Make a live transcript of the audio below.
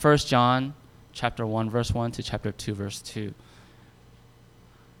1 John chapter 1, verse 1 to chapter 2, verse 2.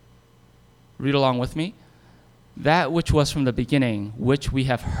 Read along with me. That which was from the beginning, which we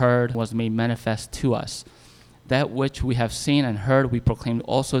have heard, was made manifest to us. That which we have seen and heard, we proclaimed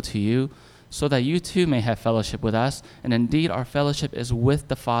also to you, so that you too may have fellowship with us. And indeed, our fellowship is with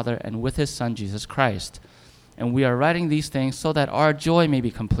the Father and with his Son, Jesus Christ. And we are writing these things so that our joy may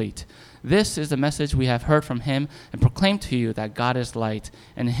be complete. This is the message we have heard from him and proclaimed to you, that God is light,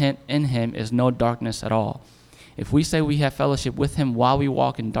 and in him is no darkness at all. If we say we have fellowship with him while we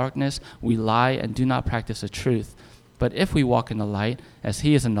walk in darkness, we lie and do not practice the truth. But if we walk in the light, as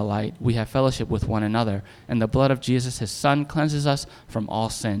he is in the light, we have fellowship with one another, and the blood of Jesus, his Son, cleanses us from all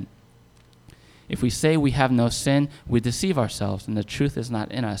sin. If we say we have no sin, we deceive ourselves, and the truth is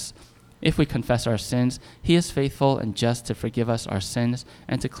not in us. If we confess our sins, he is faithful and just to forgive us our sins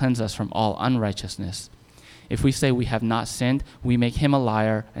and to cleanse us from all unrighteousness. If we say we have not sinned, we make him a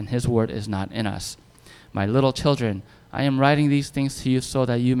liar, and his word is not in us. My little children, I am writing these things to you so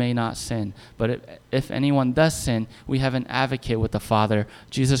that you may not sin. But if anyone does sin, we have an advocate with the Father,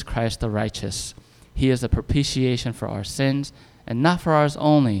 Jesus Christ the righteous. He is the propitiation for our sins, and not for ours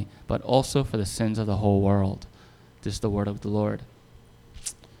only, but also for the sins of the whole world. This is the word of the Lord.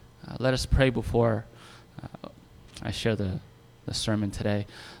 Let us pray before I share the sermon today.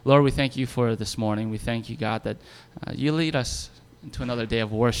 Lord, we thank you for this morning. We thank you, God, that you lead us into another day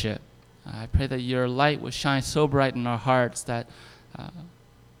of worship. I pray that your light would shine so bright in our hearts that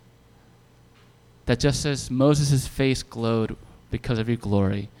just as Moses' face glowed because of your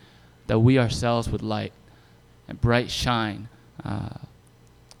glory, that we ourselves would light and bright shine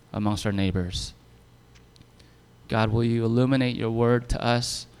amongst our neighbors. God, will you illuminate your word to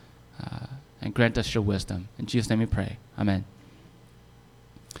us and grant us your wisdom. In Jesus' name we pray. Amen.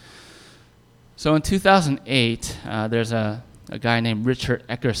 So in 2008, there's a guy named Richard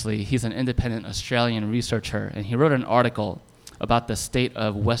Eckersley. He's an independent Australian researcher, and he wrote an article about the state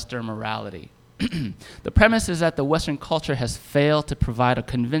of Western morality. The premise is that the Western culture has failed to provide a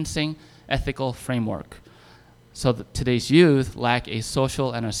convincing ethical framework. So today's youth lack a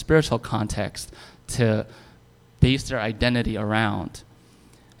social and a spiritual context to base their identity around.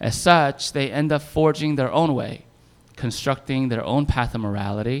 As such, they end up forging their own way, constructing their own path of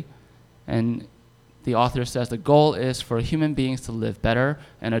morality. And the author says the goal is for human beings to live better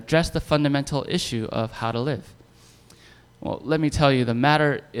and address the fundamental issue of how to live. Well, let me tell you, the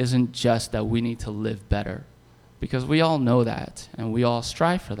matter isn't just that we need to live better, because we all know that and we all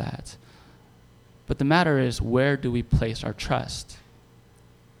strive for that. But the matter is, where do we place our trust?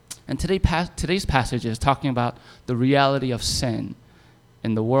 And today's passage is talking about the reality of sin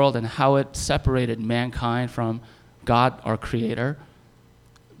in the world and how it separated mankind from God, our Creator.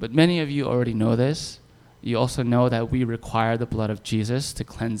 But many of you already know this. You also know that we require the blood of Jesus to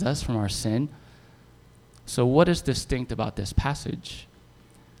cleanse us from our sin. So what is distinct about this passage?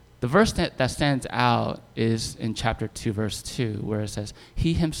 The verse that stands out is in chapter 2, verse 2, where it says,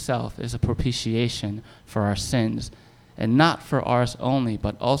 he himself is a propitiation for our sins, and not for ours only,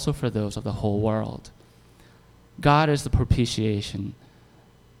 but also for those of the whole world. God is the propitiation,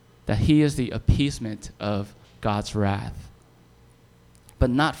 that he is the appeasement of God's wrath, but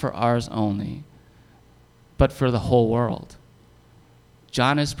not for ours only, but for the whole world.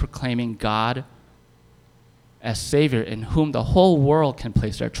 John is proclaiming God as Savior in whom the whole world can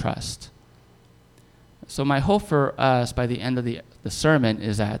place their trust. So my hope for us by the end of the sermon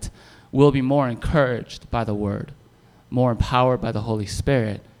is that we'll be more encouraged by the Word, more empowered by the Holy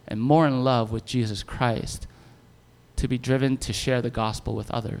Spirit, and more in love with Jesus Christ, to be driven to share the gospel with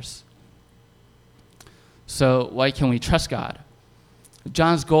others. So why can we trust God?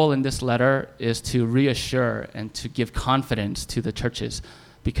 John's goal in this letter is to reassure and to give confidence to the churches,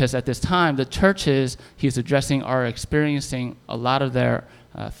 because at this time, the churches he's addressing are experiencing a lot of their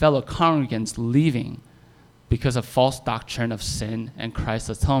fellow congregants leaving because of false doctrine of sin and Christ's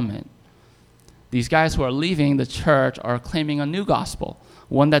atonement. These guys who are leaving the church are claiming a new gospel,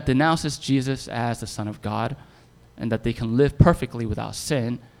 one that denounces Jesus as the Son of God, and that they can live perfectly without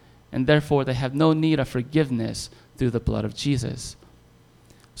sin, and therefore they have no need of forgiveness through the blood of Jesus.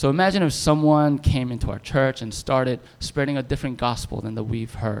 So imagine if someone came into our church and started spreading a different gospel than that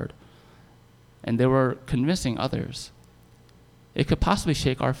we've heard, and they were convincing others. It could possibly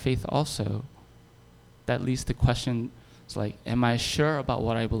shake our faith also. That leads to questions like, am I sure about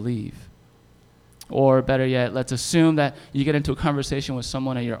what I believe? Or better yet, let's assume that you get into a conversation with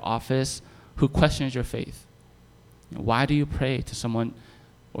someone at your office who questions your faith. Why do you pray to someone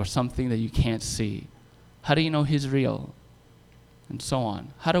or something that you can't see? How do you know he's real? And so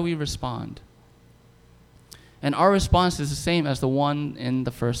on. How do we respond? And our response is the same as the one in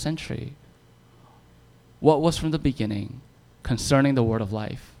the first century. What was from the beginning concerning the word of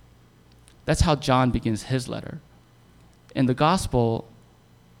life? That's how John begins his letter. In the gospel,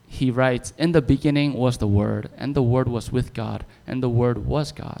 he writes, in the beginning was the Word, and the Word was with God, and the Word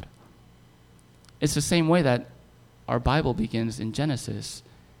was God. It's the same way that our Bible begins in Genesis.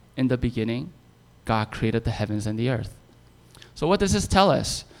 In the beginning, God created the heavens and the earth. So what does this tell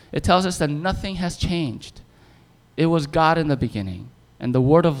us? It tells us that nothing has changed. It was God in the beginning, and the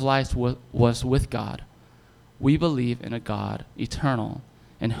Word of life was with God. We believe in a God eternal,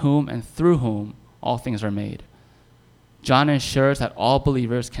 in whom and through whom all things are made. John ensures that all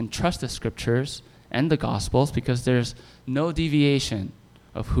believers can trust the scriptures and the gospels because there's no deviation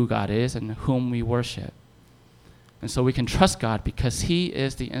of who God is and whom we worship. And so we can trust God because he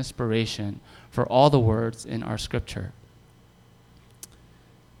is the inspiration for all the words in our scripture.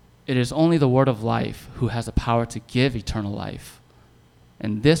 It is only the word of life who has the power to give eternal life.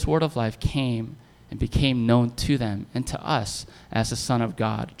 And this word of life came and became known to them and to us as the Son of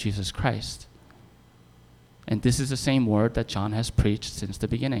God, Jesus Christ. And this is the same word that John has preached since the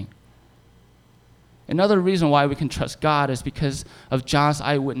beginning. Another reason why we can trust God is because of John's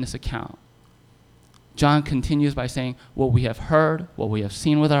eyewitness account. John continues by saying, what we have heard, what we have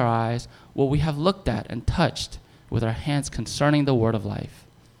seen with our eyes, what we have looked at and touched with our hands concerning the word of life.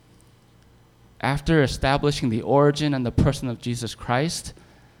 After establishing the origin and the person of Jesus Christ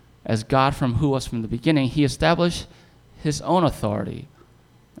as God from who was from the beginning, he established his own authority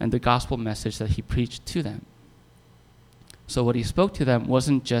and the gospel message that he preached to them. So what he spoke to them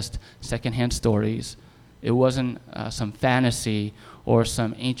wasn't just secondhand stories. It wasn't some fantasy or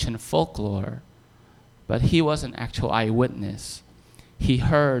some ancient folklore, but he was an actual eyewitness. He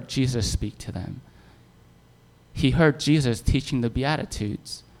heard Jesus speak to them. He heard Jesus teaching the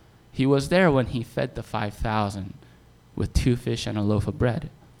Beatitudes. He was there when he fed the 5,000 with 2 fish and a loaf of bread.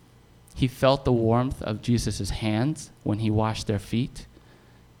 He felt the warmth of Jesus' hands when he washed their feet.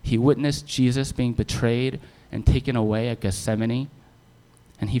 He witnessed Jesus being betrayed and taken away at Gethsemane.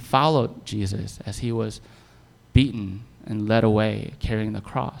 And he followed Jesus as he was beaten and led away carrying the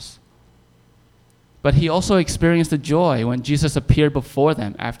cross. But he also experienced the joy when Jesus appeared before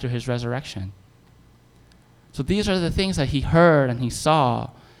them after his resurrection. So these are the things that he heard and he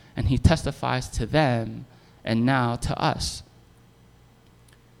saw, and he testifies to them and now to us.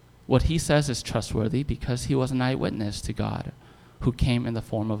 What he says is trustworthy because he was an eyewitness to God who came in the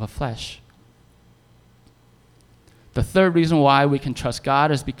form of a flesh. The third reason why we can trust God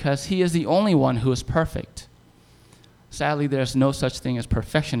is because he is the only one who is perfect. Sadly, there's no such thing as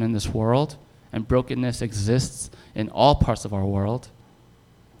perfection in this world, and brokenness exists in all parts of our world.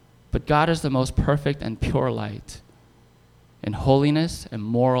 But God is the most perfect and pure light in holiness and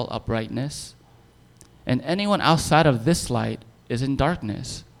moral uprightness, and anyone outside of this light is in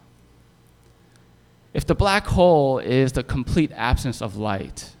darkness. If the black hole is the complete absence of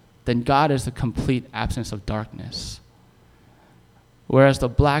light, then God is the complete absence of darkness. Whereas the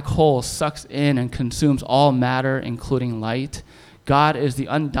black hole sucks in and consumes all matter, including light, God is the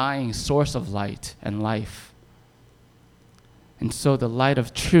undying source of light and life. And so the light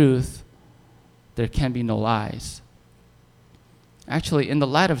of truth, there can be no lies. Actually, in the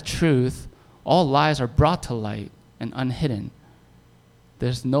light of truth, all lies are brought to light and unhidden.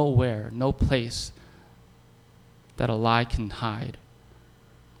 There's nowhere, no place that a lie can hide.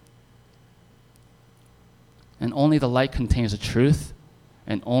 And only the light contains the truth,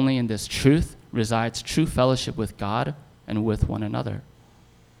 and only in this truth resides true fellowship with God and with one another.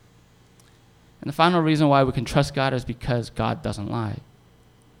 And the final reason why we can trust God is because God doesn't lie.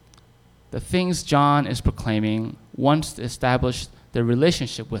 The things John is proclaiming once established their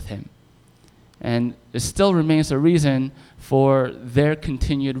relationship with him, and it still remains a reason for their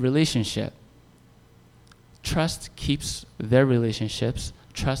continued relationship. Trust keeps their relationships.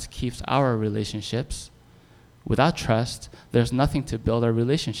 Trust keeps our relationships. Without trust, there's nothing to build our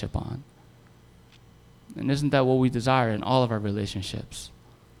relationship on. And isn't that what we desire in all of our relationships?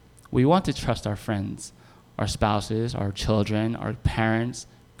 We want to trust our friends, our spouses, our children, our parents,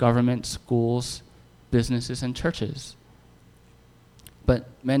 government, schools, businesses, and churches. But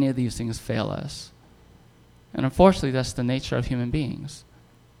many of these things fail us. And unfortunately, that's the nature of human beings.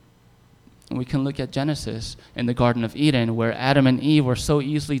 And we can look at Genesis in the Garden of Eden, where Adam and Eve were so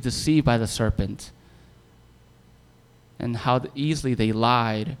easily deceived by the serpent, and how easily they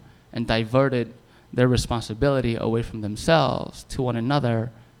lied and diverted their responsibility away from themselves to one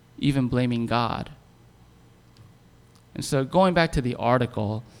another, even blaming God. And so going back to the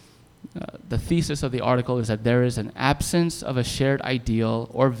article, The thesis of the article is that there is an absence of a shared ideal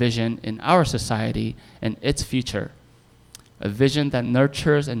or vision in our society and its future, a vision that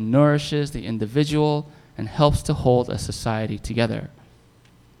nurtures and nourishes the individual and helps to hold a society together.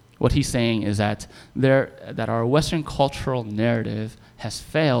 What he's saying is that our Western cultural narrative has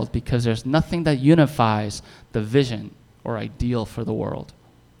failed because there's nothing that unifies the vision or ideal for the world.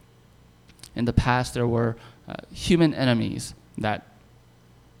 In the past, there were human enemies that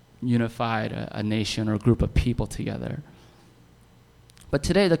unified a nation or a group of people together. But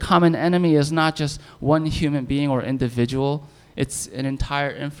today, the common enemy is not just one human being or individual, it's an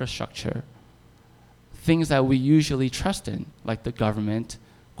entire infrastructure. Things that we usually trust in, like the government,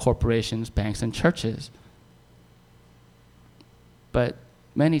 corporations, banks, and churches. But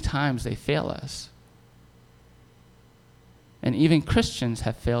many times they fail us. And even Christians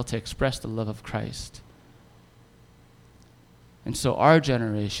have failed to express the love of Christ. And so our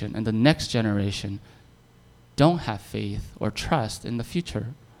generation and the next generation don't have faith or trust in the future.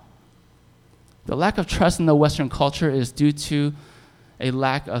 The lack of trust in the Western culture is due to a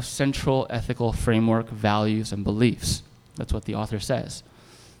lack of central ethical framework, values, and beliefs. That's what the author says.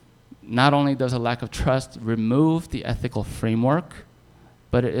 Not only does a lack of trust remove the ethical framework,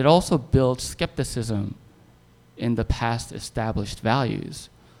 but it also builds skepticism in the past established values.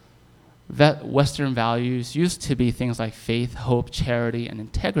 Western values used to be things like faith, hope, charity, and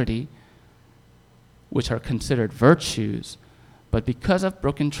integrity, which are considered virtues. But because of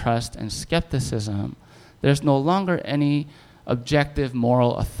broken trust and skepticism, there's no longer any objective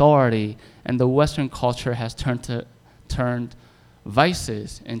moral authority, and the Western culture has turned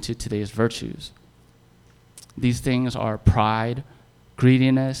vices into today's virtues. These things are pride,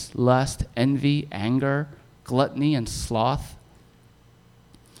 greediness, lust, envy, anger, gluttony, and sloth.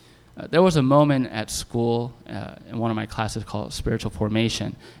 There was a moment at school in one of my classes called Spiritual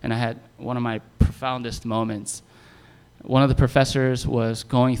Formation, and I had one of my profoundest moments. One of the professors was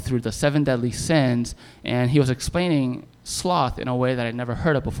going through the 7 deadly sins, and he was explaining sloth in a way that I'd never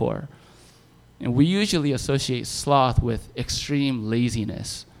heard of before. And we usually associate sloth with extreme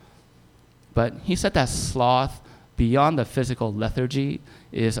laziness. But he said that sloth, beyond the physical lethargy,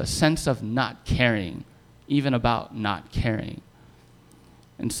 is a sense of not caring, even about not caring.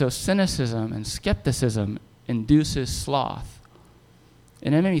 And so cynicism and skepticism induces sloth.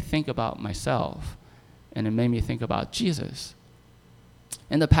 And it made me think about myself, and it made me think about Jesus.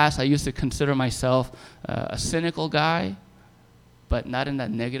 In the past, I used to consider myself a cynical guy, but not in that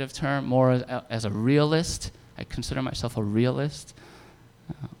negative term, more as a realist. I consider myself a realist.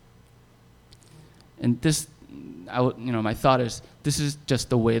 And this, my thought is, this is just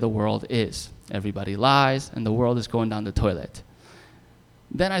the way the world is. Everybody lies, and the world is going down the toilet.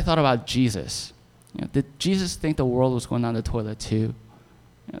 Then I thought about Jesus. Did Jesus think the world was going down the toilet too?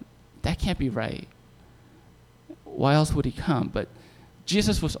 That can't be right. Why else would he come? But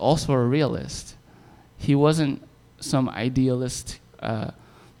Jesus was also a realist. He wasn't some idealist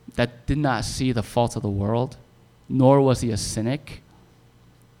that did not see the faults of the world, nor was he a cynic.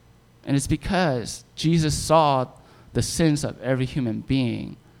 And it's because Jesus saw the sins of every human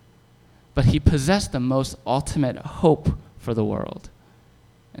being, but he possessed the most ultimate hope for the world,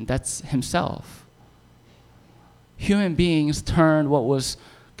 and that's himself. Human beings turned what was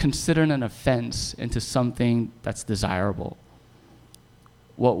considered an offense into something that's desirable.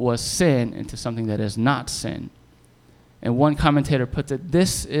 What was sin into something that is not sin. And one commentator puts it,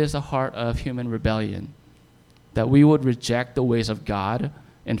 this is the heart of human rebellion, that we would reject the ways of God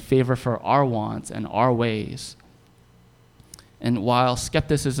in favor for our wants and our ways. And while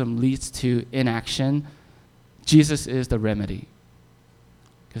skepticism leads to inaction, Jesus is the remedy.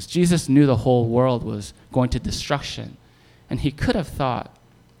 Because Jesus knew the whole world was going to destruction. And he could have thought,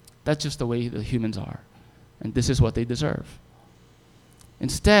 that's just the way the humans are, and this is what they deserve.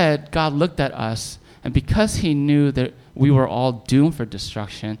 Instead, God looked at us, and because he knew that we were all doomed for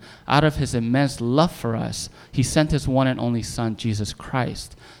destruction, out of his immense love for us, he sent his one and only Son, Jesus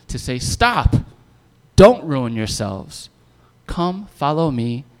Christ, to say, stop, don't ruin yourselves. Come, follow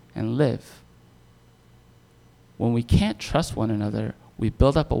me, and live. When we can't trust one another, we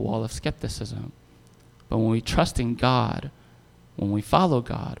build up a wall of skepticism. But when we trust in God, when we follow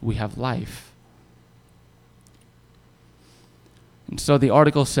God, we have life. And so the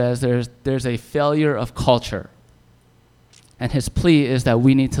article says there's a failure of culture. And his plea is that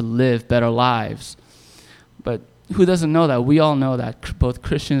we need to live better lives. But who doesn't know that? We all know that both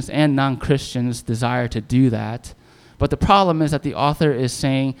Christians and non-Christians desire to do that. But the problem is that the author is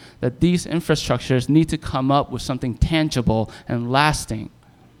saying that these infrastructures need to come up with something tangible and lasting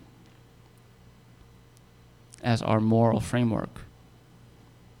as our moral framework.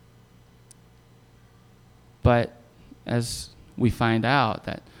 But as we find out,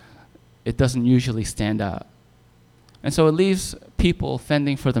 that it doesn't usually stand up. And so it leaves people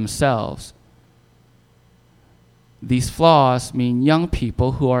fending for themselves. These flaws mean young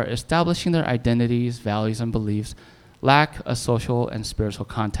people who are establishing their identities, values, and beliefs lack a social and spiritual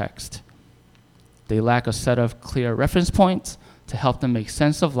context. They lack a set of clear reference points to help them make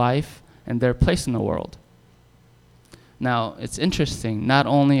sense of life and their place in the world. Now, it's interesting, not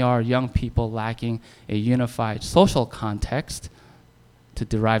only are young people lacking a unified social context to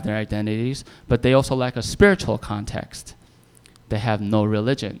derive their identities, but they also lack a spiritual context. They have no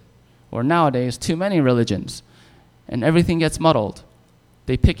religion, or nowadays, too many religions, and everything gets muddled.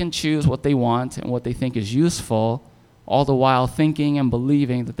 They pick and choose what they want and what they think is useful, all the while thinking and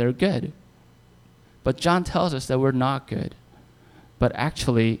believing that they're good. But John tells us that we're not good, but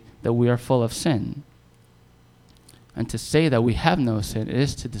actually that we are full of sin. And to say that we have no sin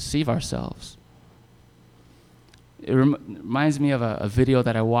is to deceive ourselves. It reminds me of a video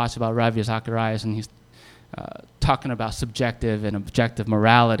that I watched about Ravi Zacharias, and he's talking about subjective and objective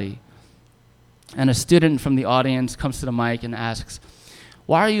morality. And a student from the audience comes to the mic and asks,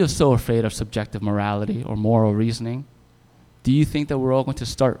 "Why are you so afraid of subjective morality or moral reasoning? Do you think that we're all going to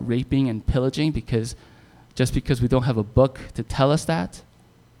start raping and pillaging just because we don't have a book to tell us that?"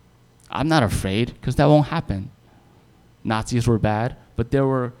 I'm not afraid, because that won't happen. Nazis were bad, but there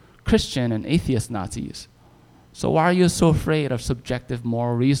were Christian and atheist Nazis. So why are you so afraid of subjective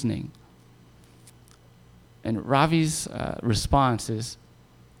moral reasoning? And Ravi's response is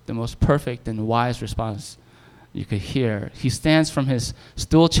the most perfect and wise response you could hear. He stands from his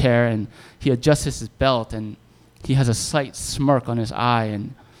stool chair and he adjusts his belt, and he has a slight smirk on his eye,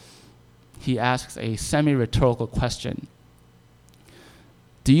 and he asks a semi-rhetorical question.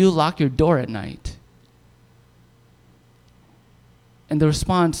 "Do you lock your door at night?" And the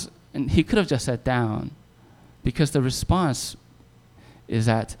response, and he could have just sat down, because the response is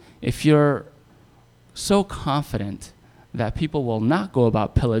that if you're so confident that people will not go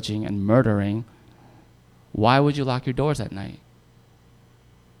about pillaging and murdering, why would you lock your doors at night?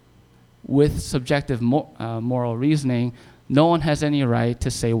 With subjective moral reasoning, no one has any right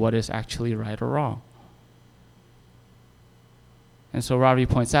to say what is actually right or wrong. And so Ravi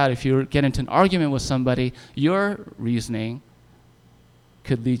points out, if you get into an argument with somebody, your reasoning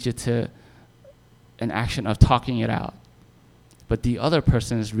could lead you to an action of talking it out. But the other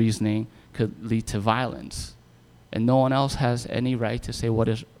person's reasoning could lead to violence. And no one else has any right to say what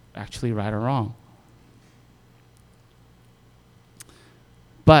is actually right or wrong.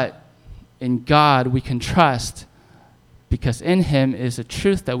 But in God we can trust, because in him is the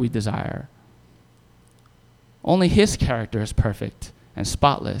truth that we desire. Only his character is perfect and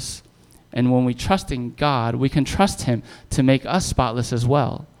spotless. And when we trust in God, we can trust him to make us spotless as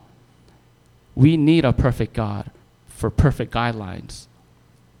well. We need a perfect God for perfect guidelines.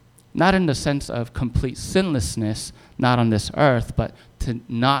 Not in the sense of complete sinlessness, not on this earth, but to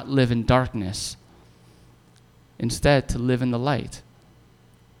not live in darkness. Instead, to live in the light.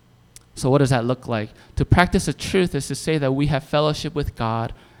 So what does that look like? To practice the truth is to say that we have fellowship with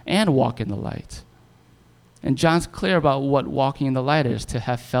God and walk in the light. And John's clear about what walking in the light is: to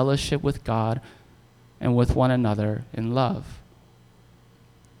have fellowship with God and with one another in love.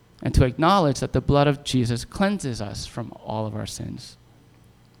 And to acknowledge that the blood of Jesus cleanses us from all of our sins.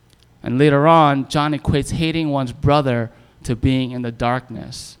 And later on, John equates hating one's brother to being in the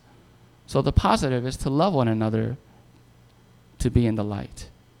darkness. So the positive is to love one another, to be in the light.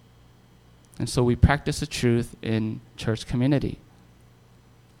 And so we practice the truth in church community.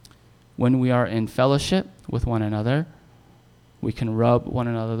 When we are in fellowship with one another, we can rub one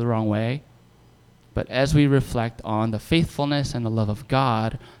another the wrong way. But as we reflect on the faithfulness and the love of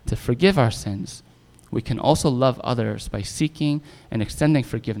God to forgive our sins, we can also love others by seeking and extending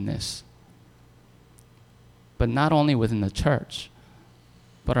forgiveness. But not only within the church,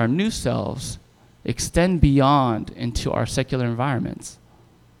 but our new selves extend beyond into our secular environments.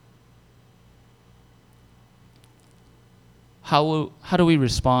 How do we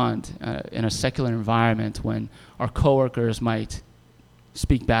respond in a secular environment when our coworkers might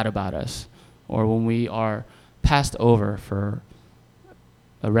speak bad about us, or when we are passed over for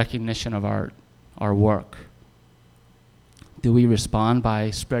a recognition of our work? Do we respond by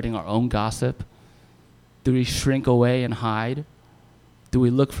spreading our own gossip? Do we shrink away and hide? Do we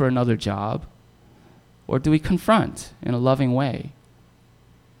look for another job? Or do we confront in a loving way?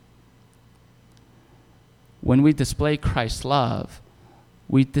 When we display Christ's love,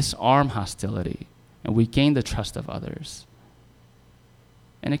 we disarm hostility and we gain the trust of others.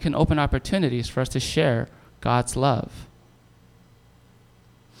 And it can open opportunities for us to share God's love.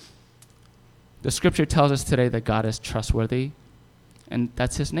 The scripture tells us today that God is trustworthy, and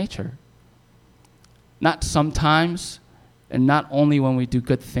that's his nature. Not sometimes, and not only when we do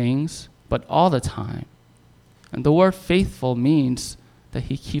good things, but all the time. And the word faithful means that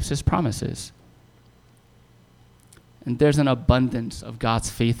he keeps his promises. And there's an abundance of God's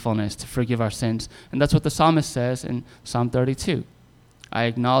faithfulness to forgive our sins. And that's what the psalmist says in Psalm 32. I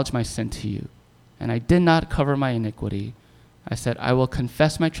acknowledge my sin to you, and I did not cover my iniquity. I said, I will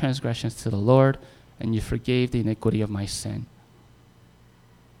confess my transgressions to the Lord, and you forgave the iniquity of my sin.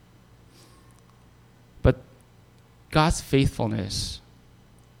 But God's faithfulness,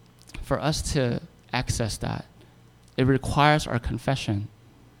 for us to access that, it requires our confession.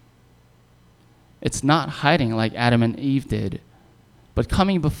 It's not hiding like Adam and Eve did, but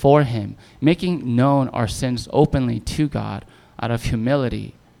coming before him, making known our sins openly to God out of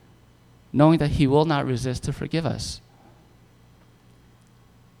humility, knowing that he will not resist to forgive us.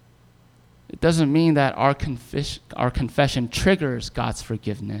 It doesn't mean that our confession triggers God's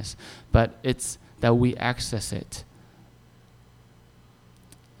forgiveness, but it's that we access it.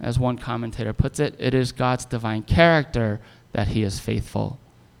 As one commentator puts it, it is God's divine character that he is faithful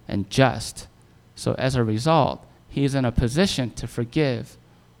and just. So as a result, he is in a position to forgive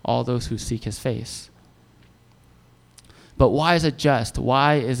all those who seek his face. But why is it just?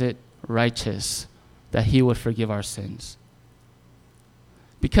 Why is it righteous that he would forgive our sins?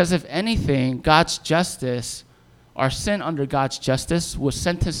 Because if anything, God's justice, our sin under God's justice would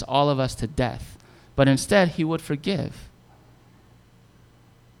sentence all of us to death. But instead, he would forgive.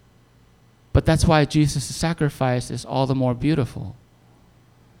 But that's why Jesus' sacrifice is all the more beautiful.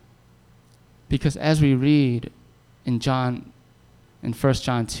 Because as we read in 1 John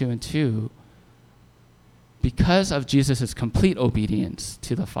 2 and 2, because of Jesus' complete obedience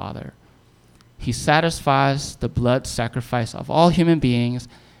to the Father, he satisfies the blood sacrifice of all human beings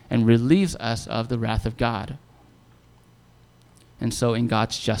and relieves us of the wrath of God. And so in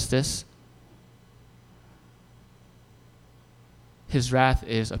God's justice, his wrath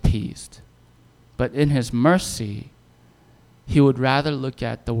is appeased. But in his mercy, he would rather look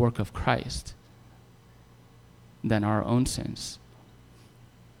at the work of Christ than our own sins.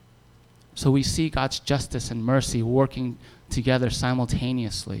 So we see God's justice and mercy working together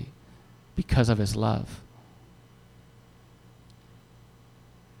simultaneously because of his love.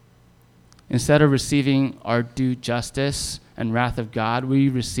 Instead of receiving our due justice and wrath of God, we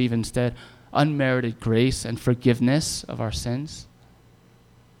receive instead unmerited grace and forgiveness of our sins.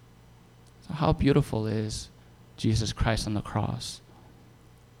 So how beautiful is Jesus Christ on the cross.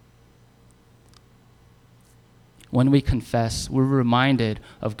 When we confess, we're reminded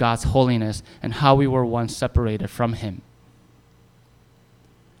of God's holiness and how we were once separated from him.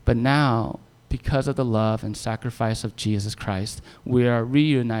 But now, because of the love and sacrifice of Jesus Christ, we are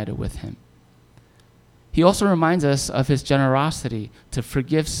reunited with him. He also reminds us of his generosity to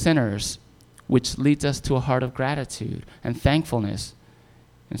forgive sinners, which leads us to a heart of gratitude and thankfulness,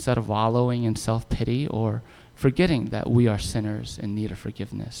 instead of wallowing in self-pity or forgetting that we are sinners in need of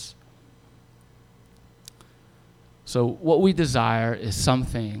forgiveness. So what we desire is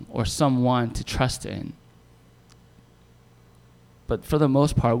something or someone to trust in. But for the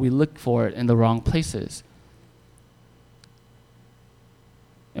most part, we look for it in the wrong places.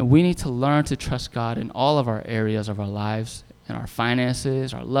 And we need to learn to trust God in all of our areas of our lives, in our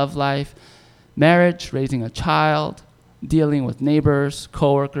finances, our love life, marriage, raising a child, dealing with neighbors,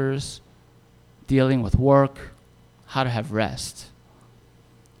 coworkers, dealing with work, how to have rest.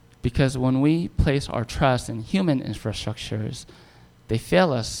 Because when we place our trust in human infrastructures, they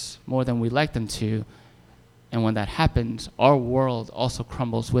fail us more than we like them to. And when that happens, our world also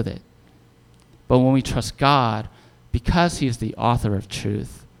crumbles with it. But when we trust God, because he is the author of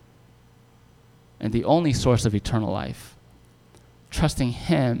truth and the only source of eternal life, trusting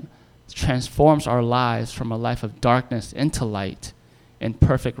him transforms our lives from a life of darkness into light in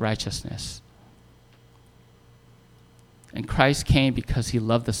perfect righteousness. And Christ came because he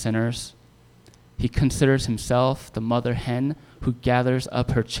loved the sinners. He considers himself the mother hen who gathers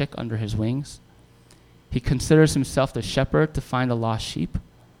up her chick under his wings. He considers himself the shepherd to find the lost sheep.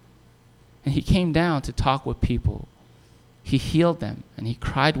 And he came down to talk with people. He healed them and he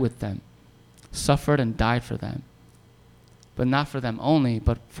cried with them, suffered and died for them. But not for them only,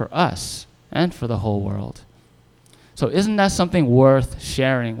 but for us and for the whole world. So isn't that something worth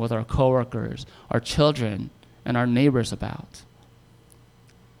sharing with our coworkers, our children, and our neighbors about?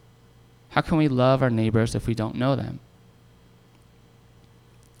 How can we love our neighbors if we don't know them?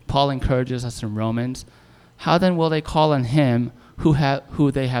 Paul encourages us in Romans, how then will they call on him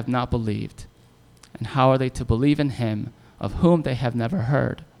who they have not believed? And how are they to believe in him of whom they have never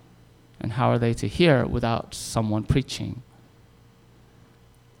heard? And how are they to hear without someone preaching?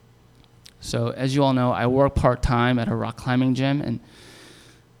 So as you all know, I work part-time at a rock climbing gym, and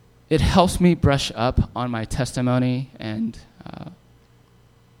it helps me brush up on my testimony and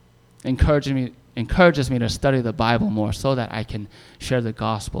encourages me to study the Bible more so that I can share the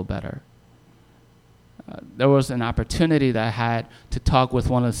gospel better. There was an opportunity that I had to talk with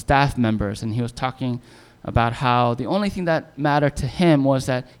one of the staff members, and he was talking about how the only thing that mattered to him was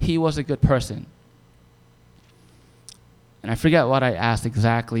that he was a good person. And I forget what I asked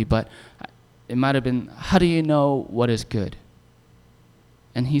exactly, but it might have been, how do you know what is good?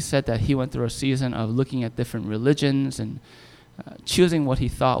 And he said that he went through a season of looking at different religions and choosing what he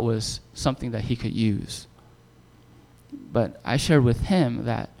thought was something that he could use. But I shared with him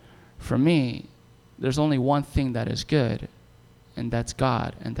that for me, there's only one thing that is good, and that's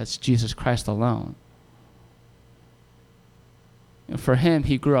God, and that's Jesus Christ alone. And for him,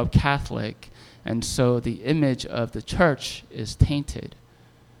 he grew up Catholic, and so the image of the church is tainted.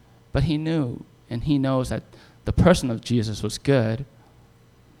 But he knew, and he knows that the person of Jesus was good.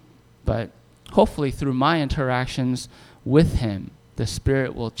 But hopefully through my interactions with him, the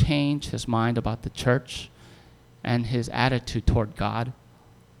Spirit will change his mind about the church and his attitude toward God.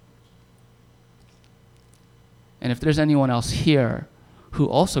 And if there's anyone else here who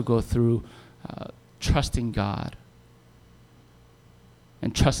also go through trusting God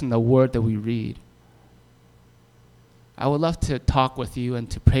and trusting the word that we read, I would love to talk with you and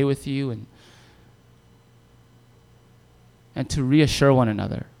to pray with you and to reassure one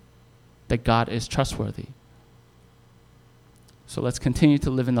another that God is trustworthy. So let's continue to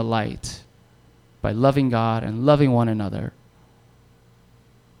live in the light by loving God and loving one another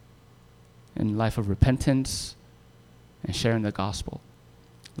in life of repentance and sharing the gospel.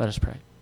 Let us pray.